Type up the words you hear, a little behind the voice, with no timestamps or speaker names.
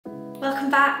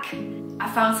Welcome back. I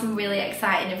found some really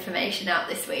exciting information out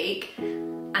this week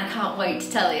and I can't wait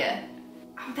to tell you.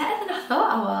 I'm better than I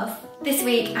thought I was. This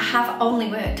week I have only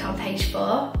worked on page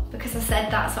 4 because I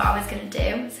said that's what I was going to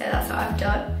do, so that's what I've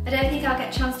done. I don't think I'll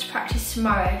get a chance to practice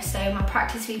tomorrow, so my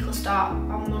practice week will start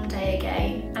on Monday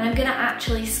again. And I'm going to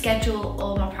actually schedule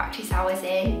all my practice hours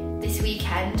in this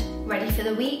weekend, ready for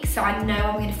the week, so I know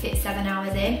I'm going to fit 7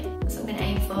 hours in. That's what I'm going to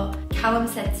aim for. Callum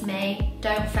said to me,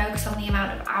 don't focus on the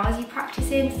amount of hours you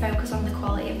practice in, focus on the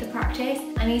quality of the practice.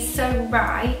 And he's so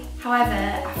right.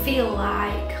 However, I feel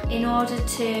like in order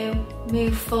to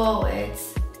move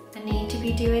forwards, I need to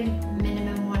be doing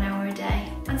minimum 1 hour a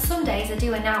day. And some days I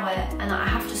do an hour and I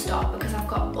have to stop because I've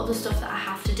got other stuff that I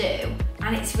have to do.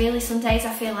 And it's really, some days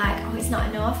I feel like, oh, it's not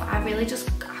enough. I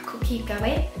could keep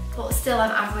going. But still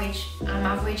I'm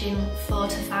averaging 4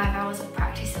 to 5 hours of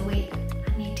practice a week.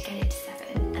 I need to get it to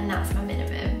 7, and that's my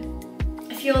minimum.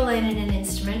 If you're learning an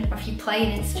instrument, or if you play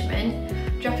an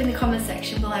instrument, drop in the comment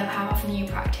section below how often you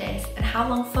practice and how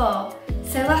long for.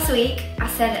 So last week I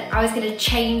said I was going to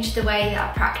change the way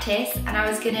that I practice and I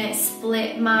was going to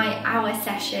split my hour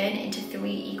session into 3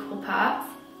 equal parts,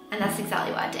 and that's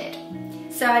exactly what I did.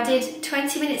 So I did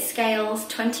 20-minute scales,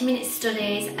 20-minute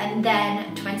studies, and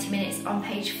then 20 minutes on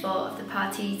page 4 of the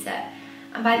partita.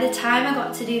 And by the time I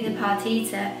got to do the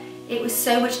partita, it was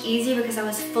so much easier because I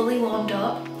was fully warmed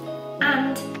up.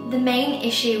 And the main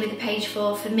issue with the page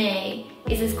 4 for me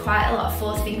is there's quite a lot of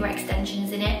 4th finger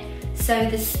extensions in it. So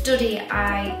the study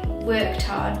I worked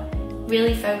on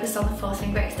really focused on the 4th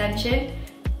finger extension.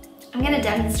 I'm going to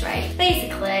demonstrate.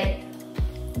 Basically,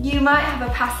 you might have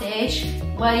a passage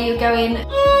where you're going,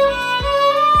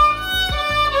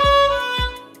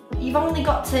 you've only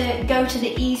got to go to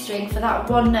the E string for that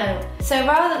one note. So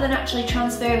rather than actually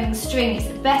transferring string,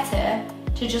 it's better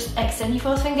to just extend your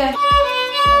 4th finger.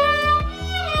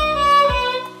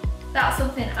 That's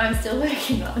something I'm still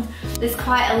working on. There's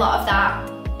quite a lot of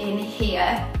that in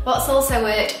here. What's also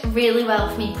worked really well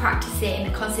for me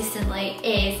practicing consistently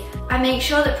is I make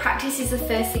sure that practice is the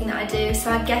first thing that I do.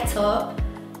 So I get up,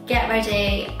 get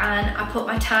ready, and I put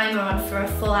my timer on for a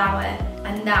full hour,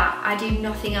 and that I do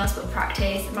nothing else but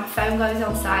practice. My phone goes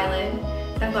on silent,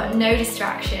 so I've got no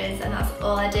distractions, and that's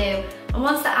all I do. And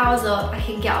once the hour's up, I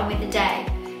can get on with the day.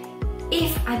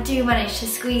 If I do manage to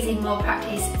squeeze in more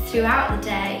practice throughout the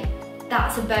day,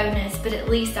 that's a bonus, but at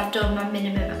least I've done my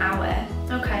minimum hour.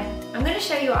 Okay, I'm going to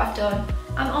show you what I've done.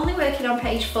 I'm only working on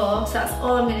page 4, so that's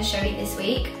all I'm going to show you this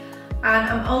week. And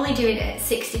I'm only doing it at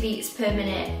 60 beats per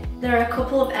minute. There are a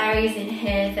couple of areas in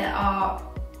here that are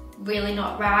really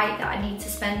not right, that I need to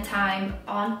spend time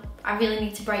on. I really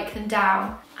need to break them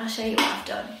down. I'll show you what I've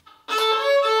done.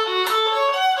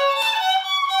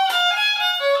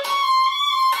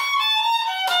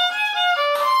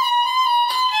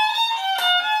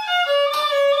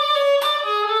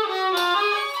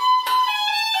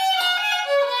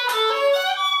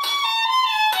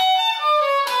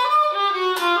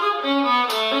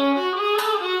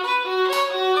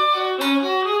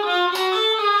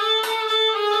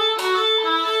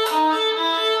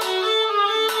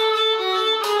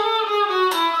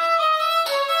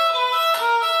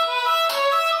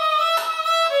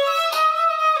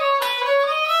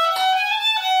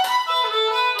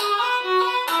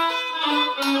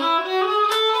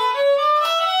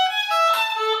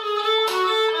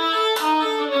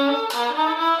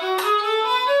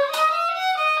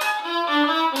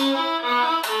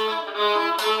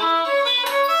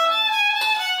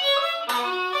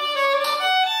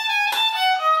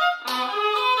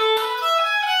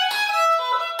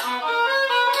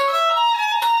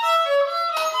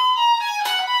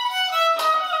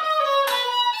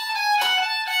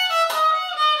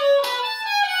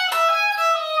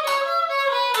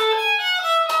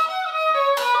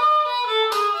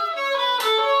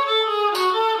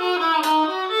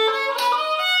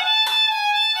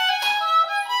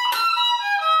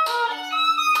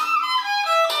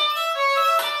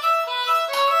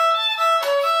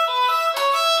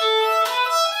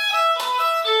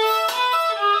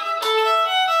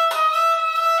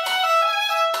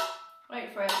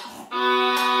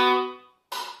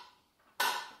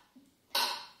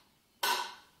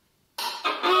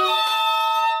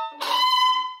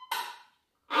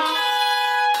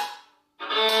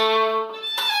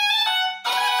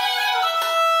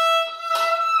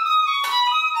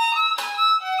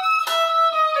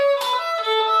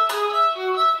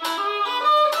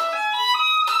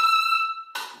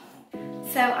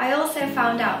 So I also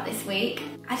found out this week,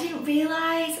 I didn't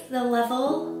realise the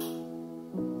level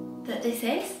that this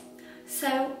is.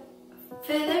 So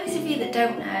for those of you that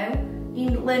don't know, you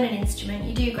learn an instrument,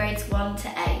 you do grades 1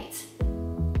 to 8.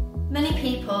 Many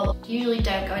people usually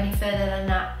don't go any further than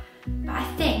that, but I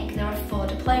think there are 4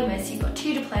 diplomas. You've got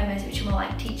 2 diplomas, which are more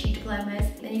like teaching diplomas,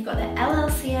 then you've got the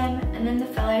LLCM and then the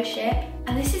fellowship,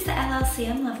 and this is the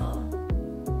LLCM level.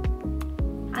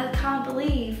 I can't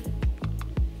believe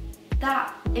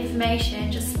that information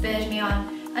just spurred me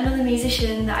on. Another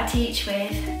musician that I teach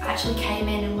with actually came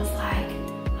in and was like,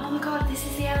 oh my god, this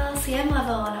is the LLCM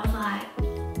level, and I was like,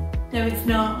 no it's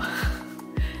not.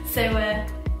 So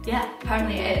yeah,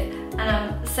 apparently it is, and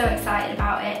I'm so excited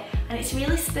about it, and it's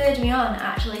really spurred me on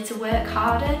actually to work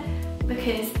harder,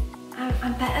 because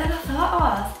I'm better than I thought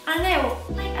I was. I know,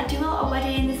 like, I do a lot of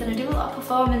weddings and I do a lot of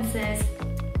performances,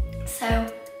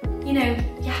 so you know,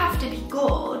 you have to be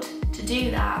good to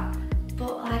do that,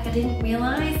 but like I didn't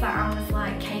realise that I was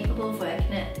like capable of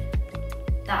working at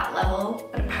that level,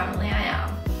 but apparently I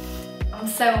am. I'm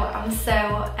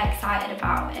so excited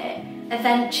about it.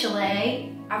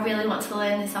 Eventually, I really want to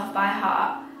learn this off by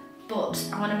heart, but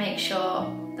I want to make sure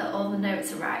that all the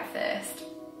notes are right first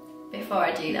before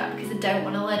I do that, because I don't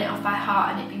want to learn it off by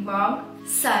heart and it be wrong.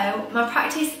 So my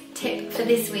practice tip for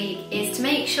this week is to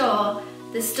make sure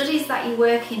the studies that you're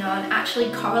working on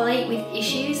actually correlate with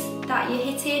issues that you're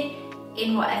hitting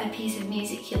in whatever piece of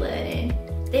music you're learning.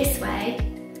 This way,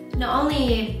 not only are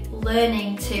you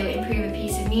learning to improve a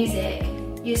piece of music,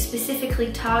 you're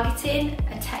specifically targeting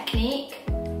a technique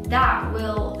that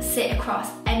will sit across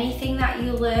anything that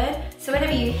you learn. So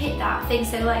whenever you hit that thing,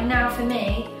 so like now for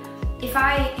me, if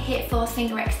I hit 4th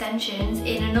finger extensions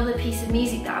in another piece of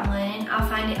music that I'm learning, I'll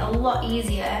find it a lot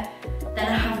easier than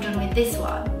I have done with this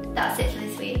one. That's it for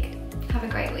this week. Have a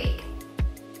great week.